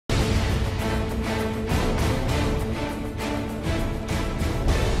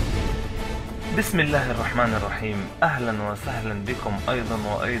بسم الله الرحمن الرحيم. أهلا وسهلا بكم أيضا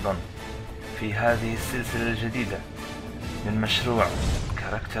وأيضا في هذه السلسلة الجديدة من مشروع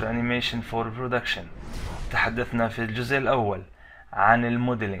Character Animation for Production. تحدثنا في الجزء الأول عن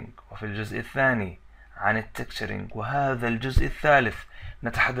الموديلينج، وفي الجزء الثاني عن التكتشرينج، وهذا الجزء الثالث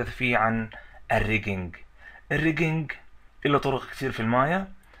نتحدث فيه عن الريجينج. الريجينج له طرق كتير في المايا.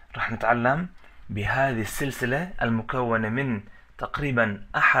 راح نتعلم بهذه السلسلة المكونة من تقريبا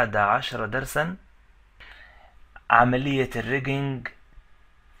 11 درسا عملية الريجينج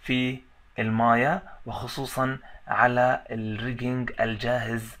في المايا، وخصوصا على الريجينج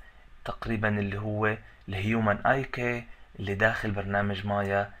الجاهز تقريبا اللي هو الهيومن اي كي اللي داخل برنامج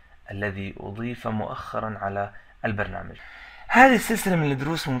مايا الذي أضيف مؤخرا على البرنامج. هذه السلسلة من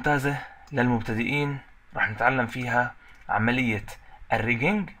الدروس ممتازة للمبتدئين، راح نتعلم فيها عملية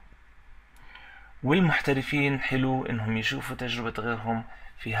الريجينج، والمحترفين حلو انهم يشوفوا تجربة غيرهم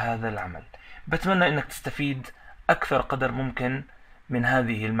في هذا العمل. بتمنى انك تستفيد اكثر قدر ممكن من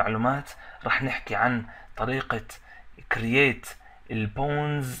هذه المعلومات. راح نحكي عن طريقة create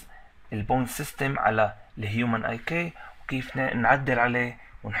البونز سيستم على الهيومن اي كي، وكيف نعدل عليه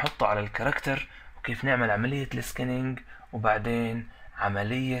ونحطه على الكاركتر، وكيف نعمل عملية السكانينج، وبعدين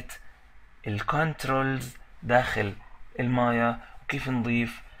عملية الكنترولز داخل المايا، وكيف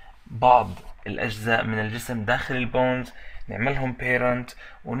نضيف بعض الأجزاء من الجسم داخل البونز، نعملهم بيرنت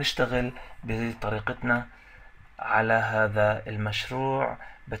ونشتغل بطريقتنا على هذا المشروع.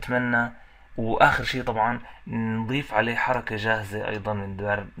 بتمنى، وآخر شيء طبعا نضيف عليه حركة جاهزة أيضا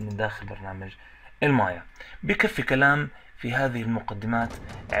من داخل برنامج المايا. بكفي كلام في هذه المقدمات،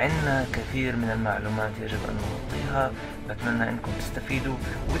 عندنا كثير من المعلومات يجب أن نغطيها. بتمنى أنكم تستفيدوا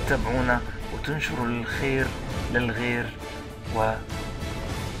وتتابعونا وتنشروا الخير للغير،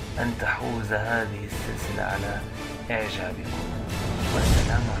 وأن تحوز هذه السلسلة على إعجابكم.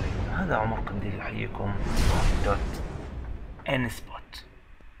 والسلام عليكم. هذا عمر قنديل يحييكم دوت ان سبوت.